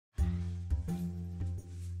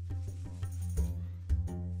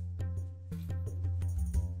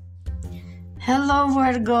Hello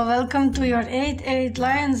Virgo, welcome to your 8/8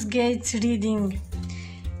 Lions Gates reading.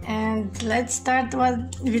 And let's start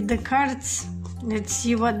with the cards. Let's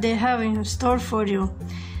see what they have in store for you.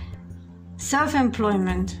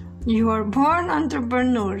 Self-employment. You are born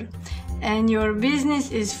entrepreneur and your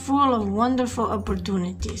business is full of wonderful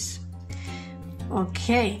opportunities.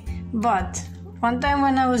 Okay, but one time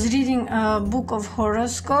when I was reading a book of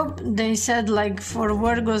horoscope, they said like for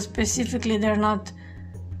Virgo specifically, they're not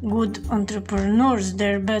good entrepreneurs.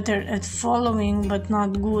 They're better at following but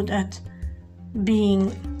not good at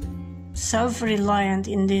being self-reliant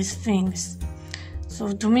in these things.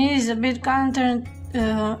 So to me it's a bit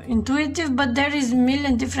intuitive, but there is a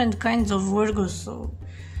million different kinds of Virgos. So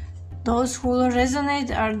those who resonate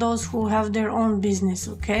are those who have their own business,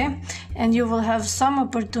 okay? And you will have some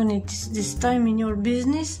opportunities this time in your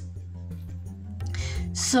business.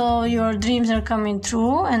 So your dreams are coming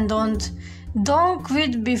true, and don't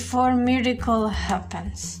quit before miracle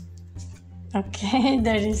happens. Okay,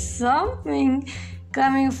 there is something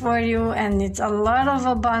coming for you and it's a lot of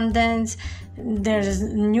abundance. There's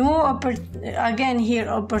new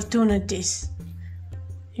opportunities.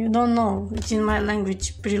 You don't know, it's in my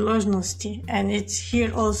language приложности, and it's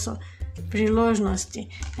here also приложности.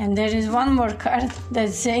 And there is one more card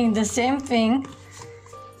that's saying the same thing.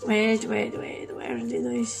 Wait, where did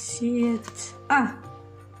I see it?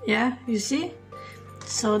 Yeah, you see?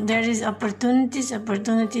 So there is opportunities, and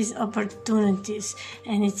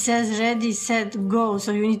it says ready, set, go.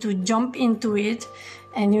 So you need to jump into it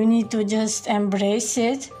and you need to just embrace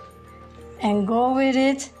it and go with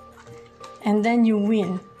it, and then you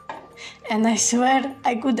win. And I swear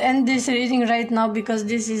I could end this reading right now, because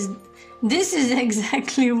this is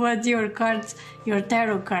exactly what your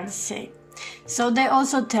tarot cards say. So they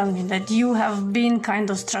also tell me that you have been kind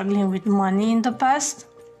of struggling with money in the past,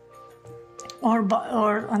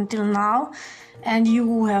 or until now, and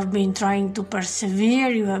you have been trying to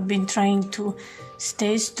persevere, you have been trying to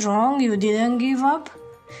stay strong, you didn't give up,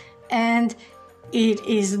 and it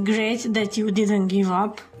is great that you didn't give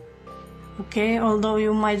up, okay? Although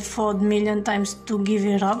you might fall a million times to give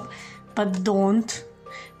it up, but don't,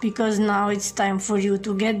 because now it's time for you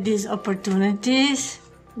to get these opportunities.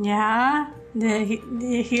 Yeah,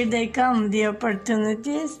 here they come, the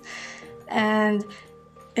opportunities, and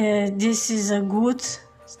this is a good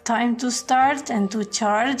time to start and to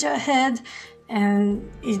charge ahead, and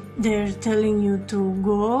they're telling you to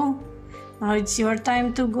go. Now it's your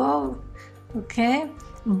time to go, okay?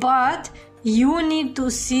 But you need to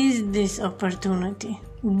seize this opportunity.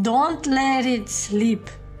 Don't let it slip,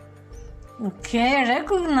 okay?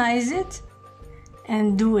 Recognize it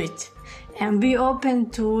and do it, and be open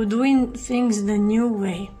to doing things the new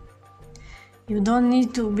way. You don't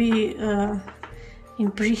need to be in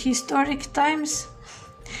prehistoric times.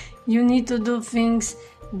 You need to do things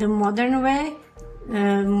the modern way,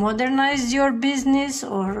 modernize your business,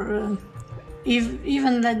 or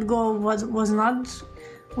even let go what was not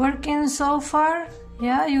working so far.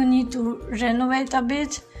 Yeah, you need to renovate a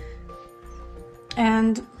bit.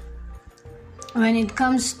 And when it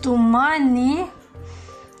comes to money,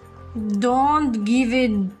 don't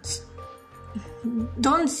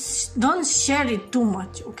share it too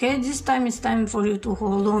much, okay? This time it's time for you to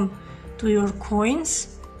hold on to your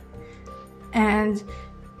coins. And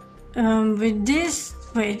with this,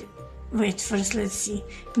 wait, first let's see.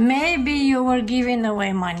 Maybe you were giving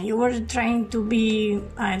away money. You were trying to be,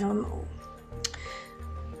 I don't know,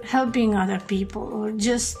 helping other people, or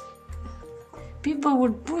just people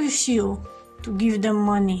would push you to give them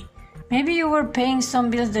money. Maybe you were paying some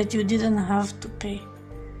bills that you didn't have to pay,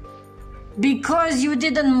 because you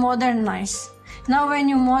didn't modernize. Now when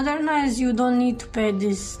you modernize, you don't need to pay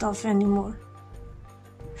this stuff anymore.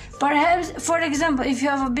 Perhaps, for example, if you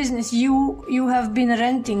have a business, you have been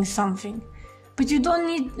renting something, but you don't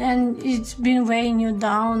need, and it's been weighing you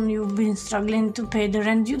down, you've been struggling to pay the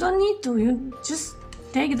rent, you don't need to. You just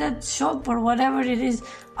take that shop or whatever it is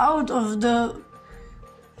out of the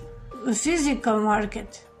physical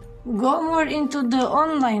market. Go more into the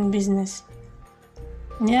online business.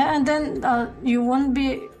 Yeah, and then you won't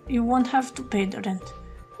have to pay the rent.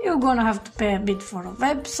 You're gonna have to pay a bit for a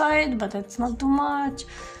website, but that's not too much,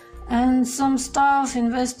 and some stuff,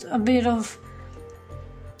 invest a bit of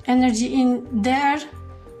energy in there.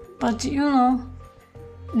 But you know,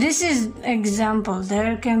 this is example.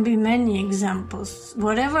 There can be many examples.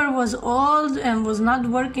 Whatever was old and was not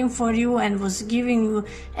working for you and was giving you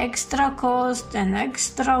extra cost and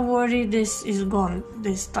extra worry, this is gone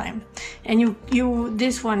this time. And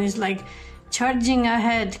this one is like charging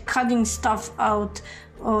ahead, cutting stuff out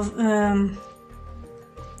of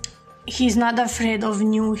he's not afraid of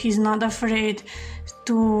new, he's not afraid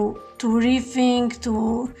to rethink,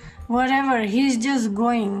 to whatever, he's just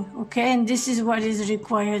going, okay? And this is what is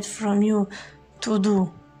required from you to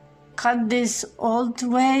do. Cut this old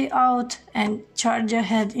way out and charge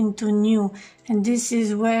ahead into new. And this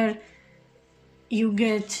is where you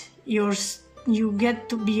get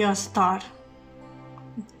to be a star.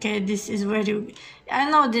 Okay, this is where I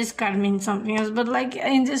know this card means something else, but like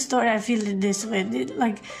in this story I feel it this way.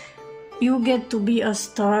 Like you get to be a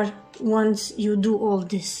star once you do all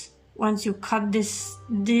this. Once you cut these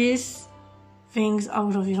things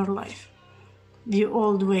out of your life. The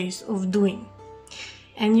old ways of doing.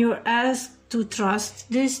 And you're asked to trust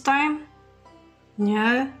this time.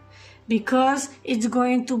 Yeah. Because it's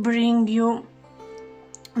going to bring you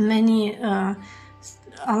a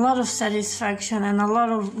lot of satisfaction and a lot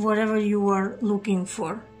of whatever you were looking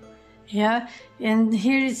for. Yeah, and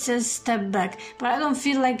here it says step back, but I don't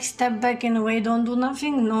feel like step back in a way, don't do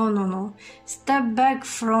nothing. No. Step back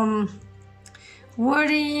from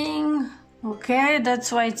worrying, okay?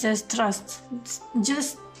 That's why it says trust.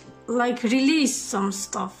 Just like release some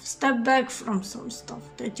stuff. Step back from some stuff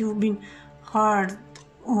that you've been hard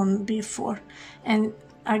on before. And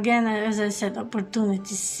again, as I said,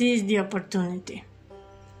 opportunity. Seize the opportunity.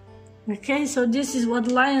 Okay, so this is what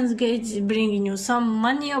Lions Gate is bringing you. Some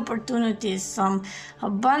money opportunities, some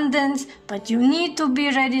abundance, but you need to be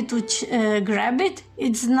ready to grab it.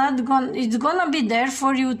 It's gonna be there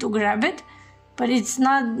for you to grab it, but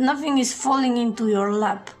nothing is falling into your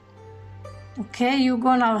lap. Okay, you're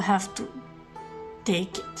gonna have to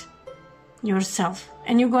take it yourself,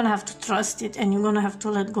 and you're gonna have to trust it, and you're gonna have to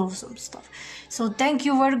let go of some stuff. So thank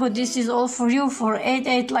you, Virgo. This is all for you for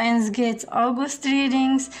 8/8 Lions Gate August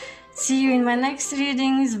readings. See you in my next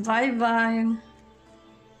readings. Bye bye.